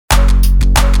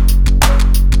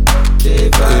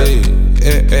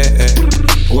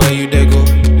Where you they go?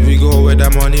 We go with the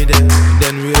money then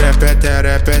we repeat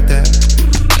it.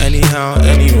 Anyhow,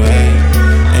 anyway.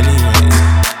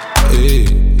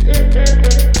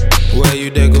 Where you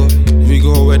they go? We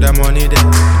go with the money then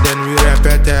we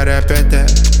repeat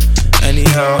it.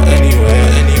 Anyhow, anyway.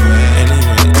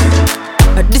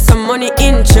 This a money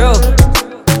intro.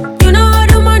 You know how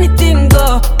the money thing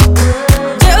go.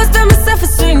 Just tell myself a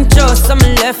swing throw. Some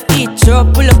left each throw.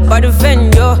 Pull up by the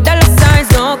venue. Dollar signs,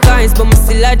 no kinds, but me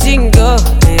still a jingle.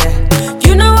 Yeah.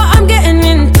 You know what I'm getting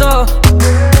into.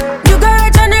 You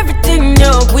got on everything,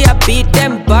 yo. We a beat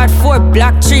them bad 4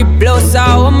 black 3 blows. So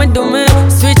what me do me?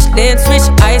 Switch lane, switch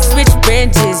eyes, switch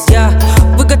ranges, yeah.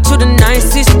 We got through the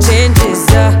nicest changes,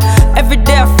 yeah. Every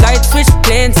day I fly, switch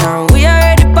planes, we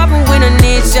already poppin', we don't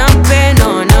need champagne,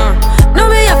 no. No,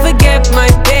 me I forget my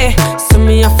pay. So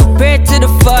me I for pray to the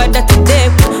Father today.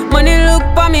 Money look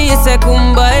for me, you say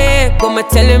kumbaya. Come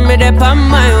telling me that I'm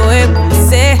my way, come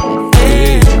say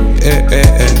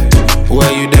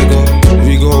Where you they go?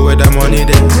 We go with the money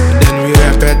then we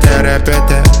repeat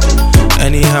it.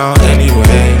 Anyhow,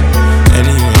 anyway.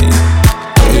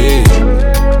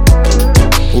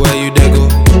 Where you they go?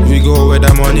 We go with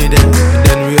the money then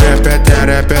we repeat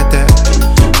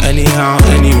it. Anyhow,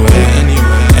 anyway.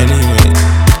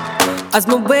 As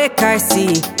my wake I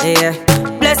see, yeah,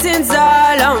 blessings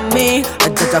all on me. I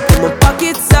just put my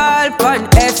pockets all on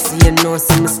FC. You know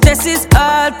some stress is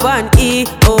all on E.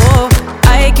 Oh,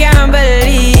 I can't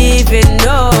believe it,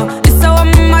 no. This how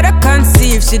my mother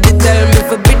conceive. She did tell me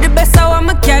for be the best how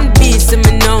I can be. So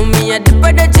me know me at the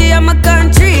prodigy of my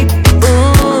country.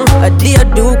 I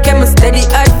do, kept steady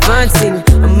advancing.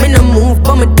 I'm in a move,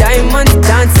 but my diamonds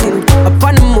dancing.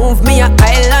 Upon the move, me a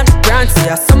island Brancy.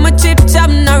 I saw my chip chop,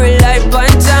 now rely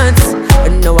on chance.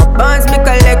 And now I bonds, me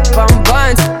collect from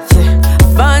bonds. Yeah,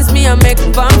 bonds me I make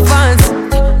from funds.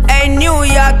 Hey, New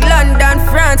York, London,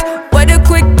 France. Where the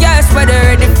quick cash, for the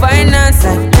ready finance.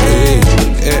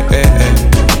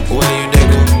 Where you they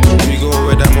go? We go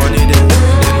with the money then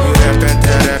we repeat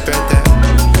it.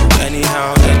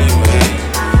 Anyhow, anyway.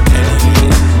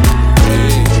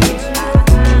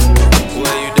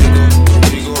 Where you they go?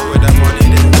 We go with the money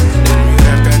then we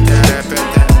repeat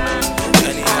it.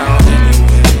 Anyhow,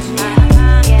 anyway.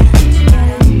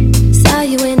 Saw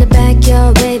you in the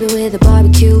backyard, baby, with a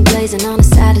barbecue blazing on a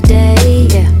Saturday.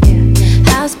 Yeah.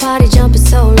 House party jumping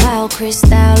so loud,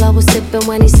 Crystal always sipping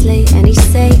when he sleep, and he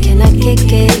say, "Can I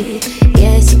kick it?"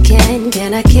 Yes you can.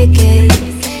 Can I kick it?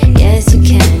 Yes you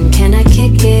can. Can I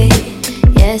kick it?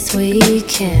 Yes we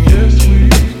can.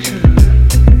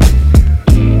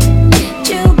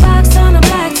 Jukebox on a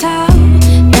black top,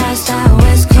 that's that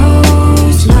West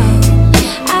Coast love.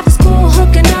 After school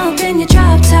hooking up in your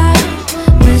drop top,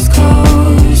 West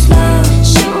Coast love.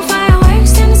 Shooting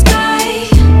fireworks in the sky,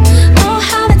 oh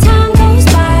how the time goes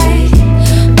by.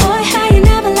 Boy how you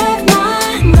never left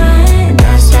my mind,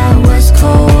 that's that West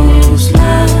Coast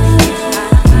love.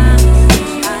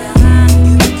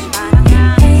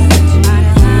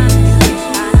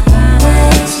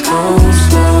 West Coast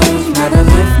love, never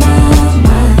left my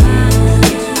mind.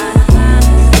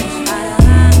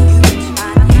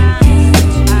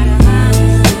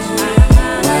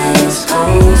 West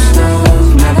Coast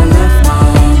love, never left my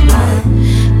mind.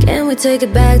 Can we take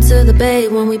it back to the bay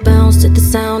when we bounced at the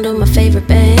sound of my favorite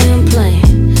band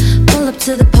playing? Pull up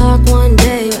to the park one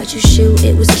day, watch you shoot,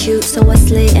 it was cute, so I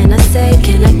slid and I said,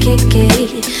 "Can I kick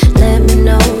it? Let me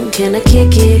know, can I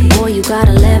kick it? Boy, you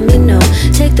gotta let me know.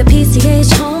 Take the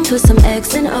PCH home, put some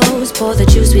X and O's, pour the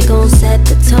juice, we gon' set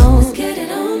the tone. Let's get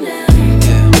it on now.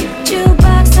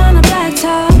 Jukebox on a black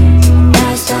top,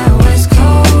 that's that West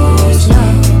Coast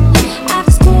love.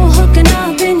 After school hooking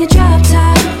up in your drop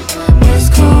top,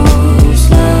 West Coast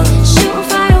love. Shooting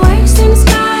fireworks in the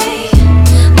sky,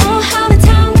 oh how the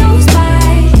time goes by.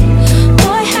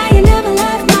 Boy how you never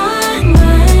left my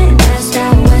mind, that's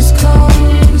that West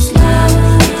Coast love.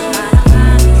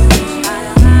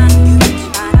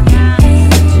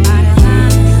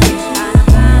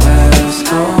 West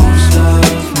Coast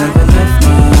love.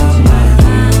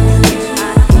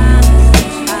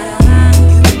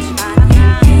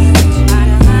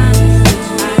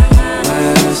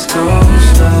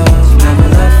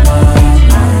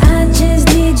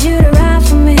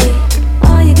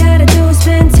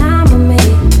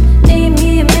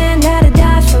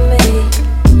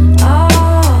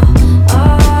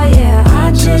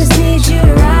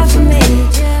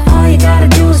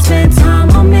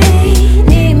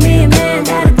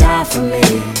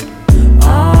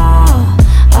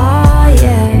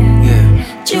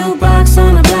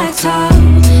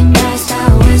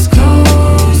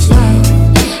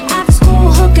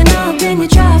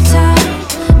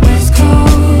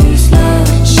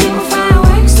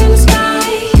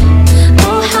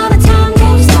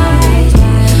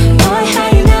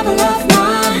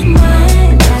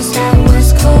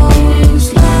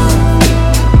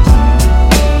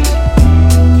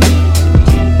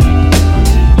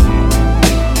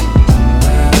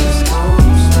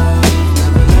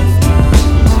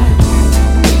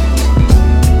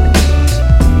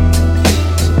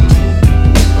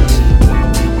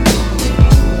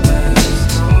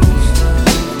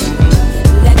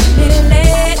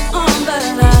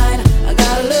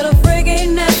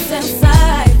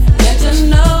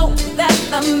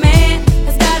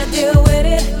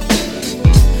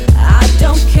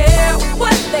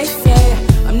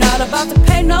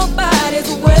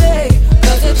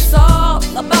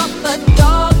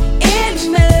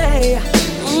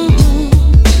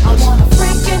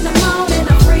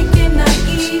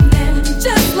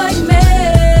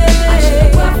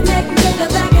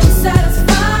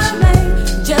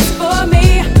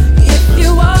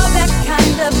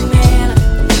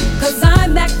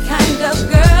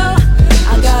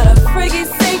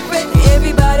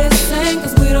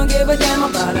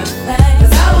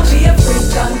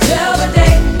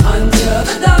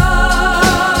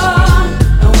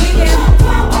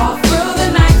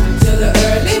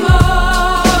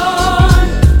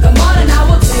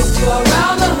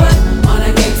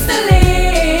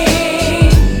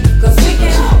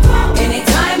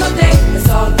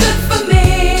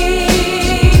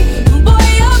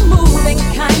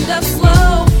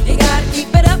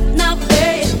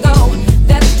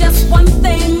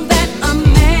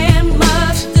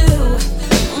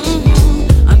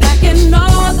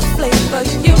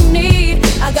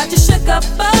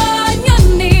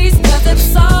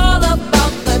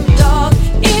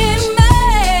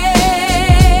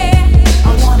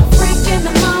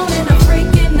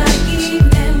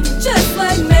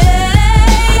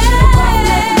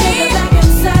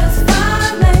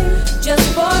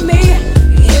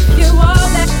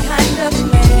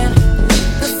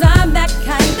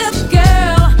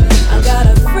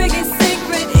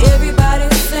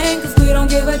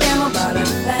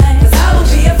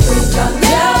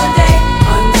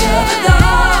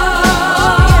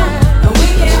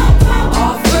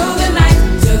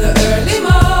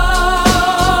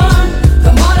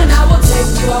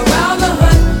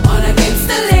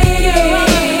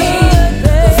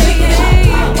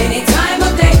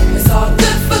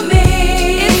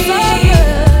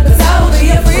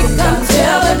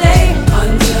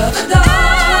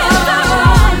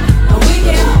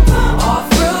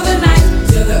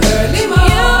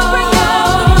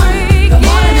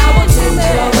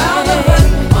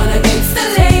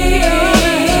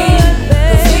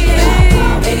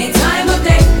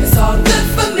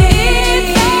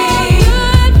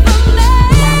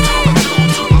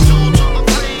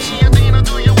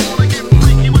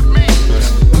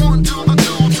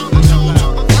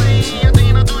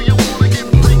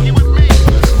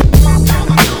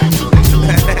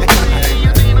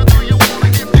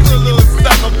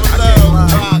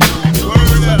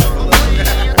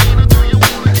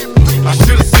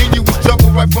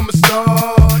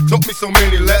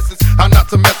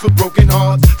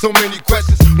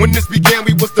 damn,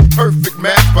 we was the perfect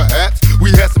match, perhaps.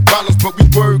 We had some problems, but we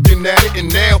working at it. And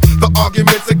now the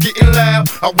arguments are getting loud.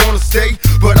 I wanna stay,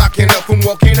 but I can't help from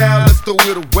walking out. Let's throw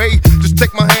it away. Just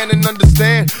take my hand and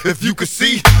understand. If you could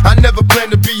see, I never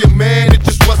planned to be a man. It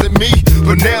just wasn't me.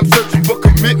 But now I'm searching for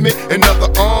commitment and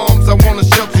other arms. I wanna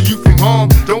shelter you from harm.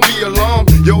 Don't be alarmed.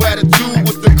 Your attitude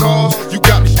was the cause. You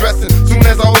got me stressing. Soon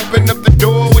as I open up the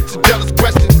door with your jealous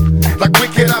questions. Like, where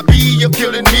can I be? You're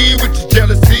killing me with your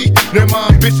jealousy. Now my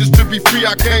ambitions to be free,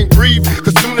 I can't breathe.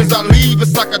 Cause soon as I leave,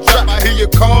 it's like a trap. I hear you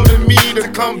calling me to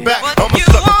come back. I'm a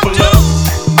sucker for love.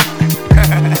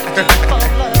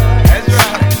 That's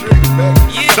right.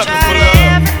 You tried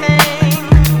everything,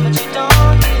 but you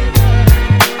don't give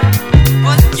up.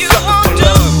 What you won't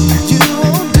do, you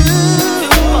won't do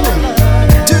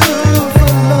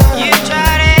for love. You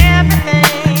tried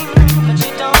everything, but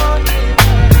you don't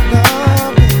give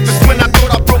up. Just when I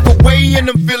thought I broke away and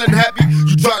I'm feeling happy,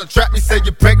 you try to trap me, say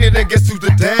you're pregnant, and guess who's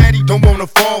the daddy? Don't wanna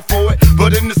fall for it,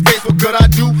 but in this case, what could I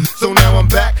do? So now I'm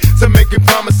back to making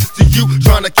promises to you,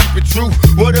 trying to keep it true.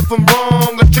 What if I'm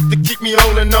wrong? A trick to keep me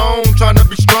holding on, trying to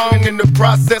be strong in the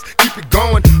process, keep it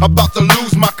going. About to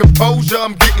lose my composure,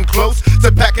 I'm getting close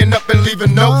to packing up and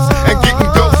leaving notes and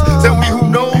getting ghosts. Tell me who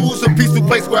knows a peaceful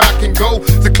place where I can go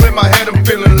to clear my head. I'm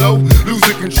feeling low,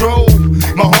 losing control.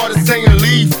 My heart is saying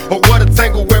leave, or what a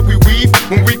tangle where we weave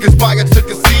when we conspire to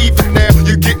conceive. And now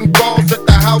you're getting calls at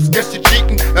the house, guess you're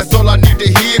cheating. That's all I need to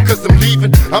hear, cause I'm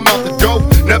leaving. I'm out the door,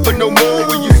 never no more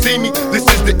when you see me. This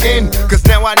is the end, cause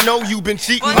now I know you've been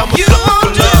cheating. I'm a sucker for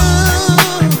love.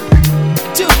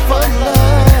 Do for love.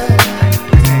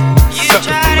 You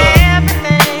tried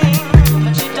everything,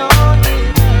 but you don't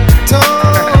give up.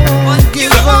 Don't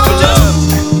give up,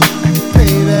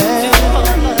 baby.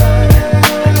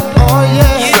 Oh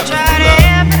yeah. You tried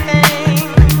everything,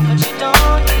 but you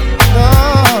don't give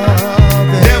up.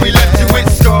 Now we left you with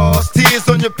scars, tears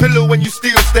on your pillow, and you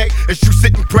still stay as you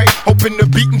sit and pray, hoping the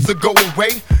beatings will go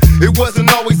away. It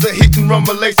wasn't always a hit and run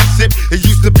relationship. It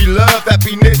used to be love,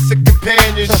 happiness, and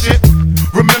companionship.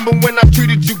 Remember when I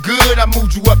treated you good? I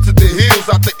moved you up to the hills,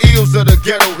 out the ills of the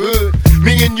ghetto hood.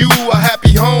 Me and you, a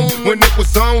happy home when it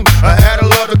was on. I had a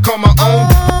love to call my own.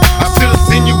 I should've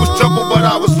seen you was trouble, but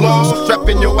I was lost. Trapped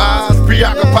in your eyes,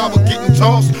 preoccupied with getting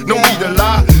tossed. No need to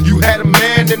lie, you had a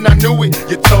man and I knew it.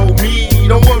 You told me,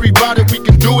 don't worry about it, we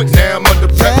can do it. Now I'm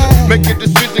under pressure, make a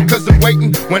decision cause I'm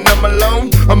waiting. When I'm alone,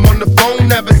 I'm on the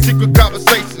phone, having secret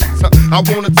conversations. I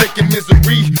wanna take your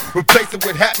misery, replace it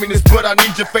with happiness, but I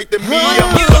need your faith in me.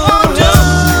 I'm a sucker for love.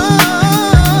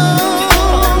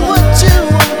 What you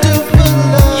won't do for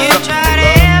love. You tried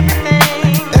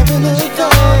everything, every little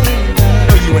thing.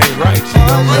 No, you ain't right, you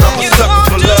know, but I'm a sucker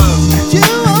for love. You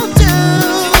won't do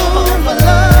for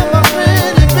love, my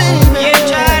pretty baby. You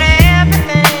tried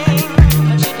everything,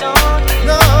 but you don't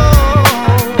give up.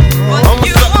 What I'm a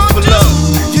you sucker for love.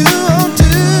 You won't do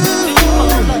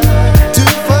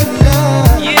for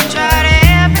love. You tried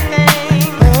everything,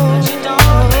 but you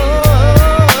don't give up.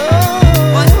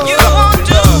 What you won't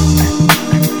do.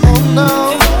 Oh no.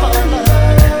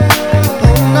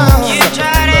 You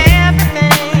tried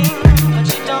everything, but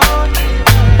you don't give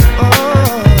up.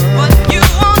 What you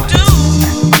won't do.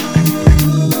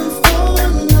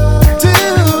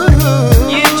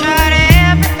 You tried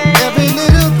everything, every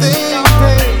little thing,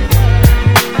 babe.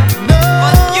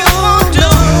 What you won't do.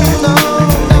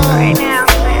 Right now,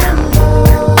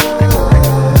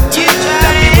 you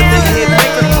tried everything,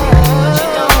 but you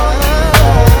don't.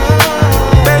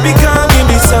 Baby, come give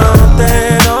me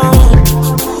something, oh.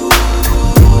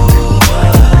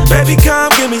 Baby,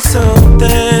 come give me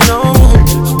something, oh.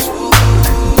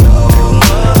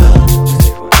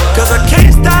 Cause I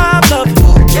can't stop loving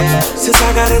since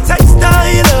I got a taste of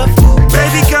your love.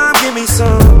 Baby, come give me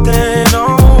something, oh.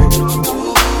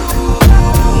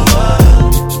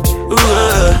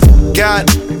 God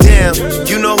damn,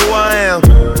 you know who I am.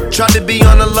 Tried to be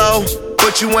on the low,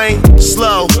 but you ain't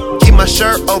slow. Keep my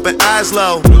shirt open, eyes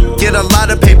low. Get a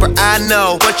lot of paper, I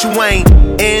know, but you ain't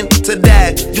into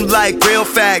that. You like real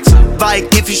facts.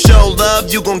 Like if you show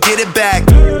love, you gon' get it back.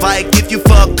 Like if you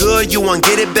fuck good, you won't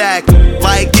get it back.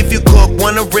 Like if you cook,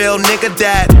 want a real nigga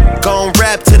that gon'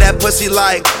 rap to that pussy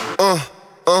like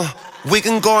we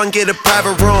can go and get a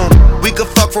private room. We could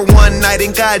fuck for one night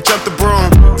and God jump the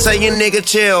broom. Say your nigga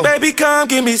chill. Baby, come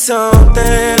give me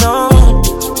something, oh.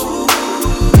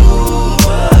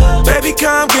 Baby,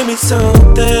 come give me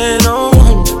something, oh.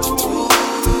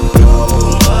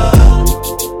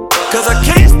 Cause I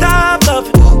can't stop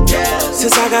loving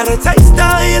since I got a taste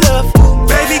of your love.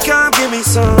 Baby, come give me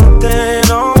something,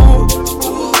 oh.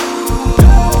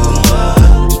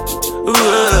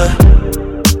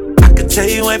 I could tell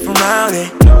you ain't from around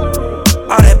it.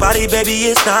 All that body, baby,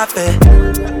 it's not fair.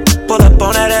 Pull up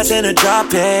on that ass in a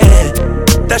drop head.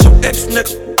 That's your ex,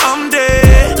 nigga, I'm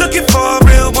dead. Looking for a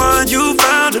real one, you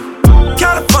found him.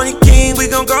 California king, we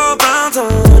gon' go bounce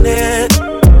on it.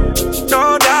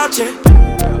 No doubt, yeah.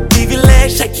 Leave your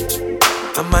legs shake.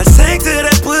 I might sing to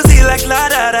that pussy like la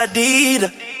da da dee da.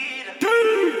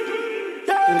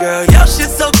 Girl, your shit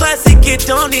so classic, it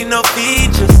don't need no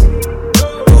features.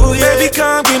 Ooh, yeah. Baby,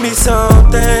 come give me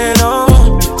something,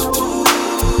 oh.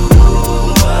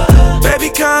 Baby,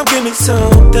 come give me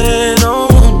something, oh.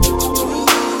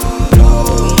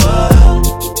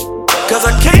 Cause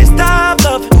I can't stop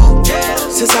loving,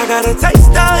 since I got a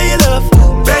taste of your love.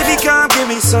 Baby, come give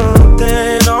me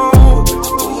something, oh.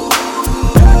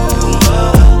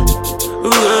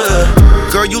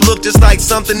 Girl, you look just like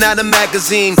something out of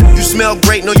magazine. You smell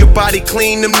great, know your body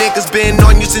clean. Them niggas been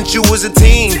on you since you was a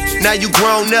teen. Now you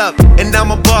grown up, and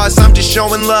I'm a boss, I'm just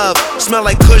showing love. Smell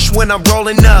like Kush when I'm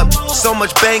rolling up. So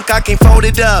much bank, I can't fold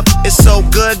it up. It's so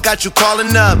good, got you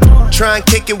calling up. Try and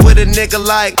kick it with a nigga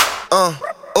like, oh.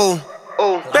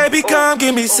 Baby, come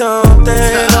give me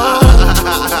something, oh.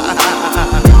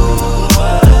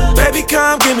 Baby,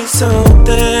 come give me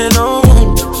something, oh.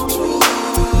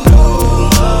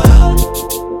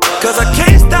 Cause I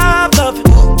can't stop loving,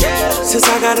 since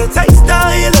I got a taste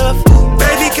of your love.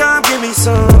 Baby, come give me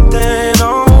something,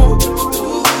 oh.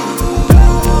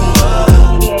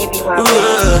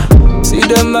 See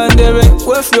them man, they ain't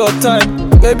worth your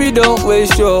time. Baby, don't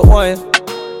waste your wine.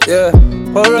 Yeah,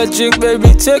 pour a drink,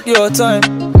 baby, take your time.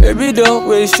 Baby, don't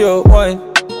waste your wine.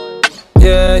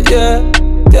 Yeah,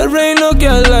 there ain't no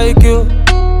girl like you.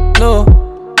 No.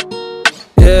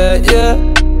 Yeah,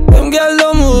 them girls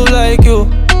don't move like you.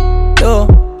 No.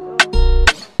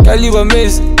 Girl, you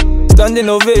amazing, standing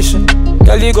ovation.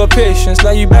 Girl, you got patience, now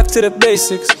you back to the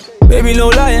basics. Baby, no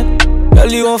lying.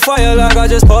 Girl, you on fire like I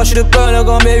just passed you the burner.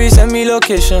 Gon' baby, send me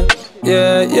location.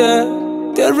 Yeah,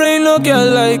 there ain't no girl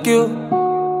like you.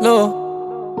 No.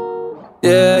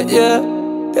 Yeah,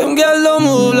 them girls don't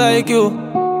move like you.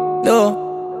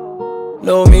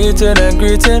 No meeting and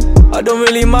greeting. I don't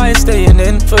really mind staying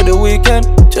in for the weekend.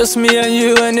 Just me and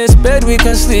you in this bed we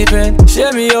can sleep in.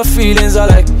 Share me your feelings, I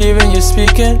like hearing you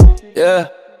speaking. Yeah.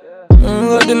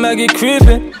 Got the Maggie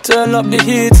creeping, turn up the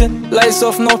heating. Lights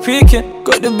off, no peeking.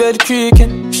 Got the bed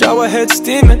creaking, shower head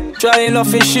steaming. Drying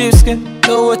off in sheepskin.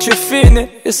 Know what you're feeling,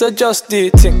 it's a just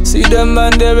dating. See them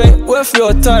man, they ain't worth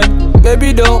your time.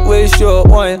 Baby, don't waste your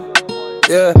wine.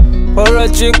 Yeah, pour a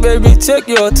drink, baby, take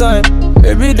your time.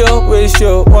 Baby, don't waste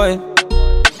your wine.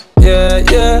 Yeah,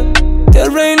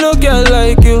 there ain't no girl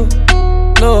like you.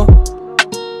 No.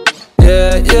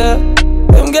 Yeah,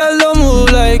 them girls don't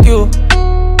move like you.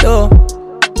 No.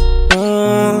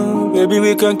 Baby,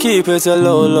 we can keep it a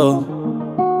low.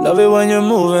 Love it when you're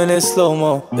moving in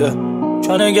slow-mo. Yeah,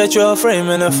 tryna get you a frame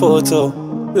in a photo.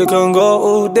 We can go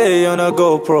all day on a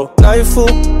GoPro. Now you fool,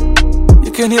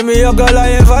 you can hit me up, girl, I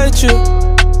invite you.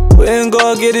 We ain't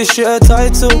gonna get this shit a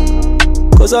title,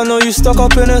 cause I know you stuck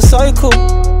up in a cycle.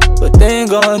 But they ain't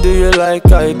gonna do you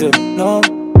like I do, no.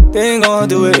 They ain't gonna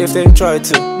do it if they try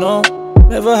to, no.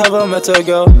 Never have I met a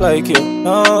girl like you,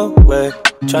 no way.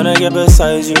 Tryna get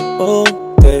beside you all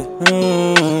day.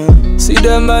 See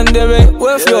them man, they ain't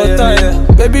worth your time.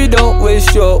 Yeah. Baby, don't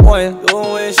waste your wine.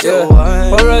 Don't waste your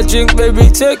wine. Pour a drink, baby,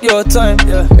 take your time.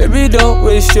 Yeah. Baby, don't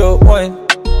waste your wine.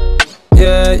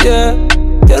 Yeah,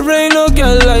 there ain't no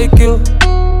girl like you.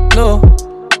 No.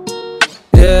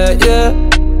 Yeah,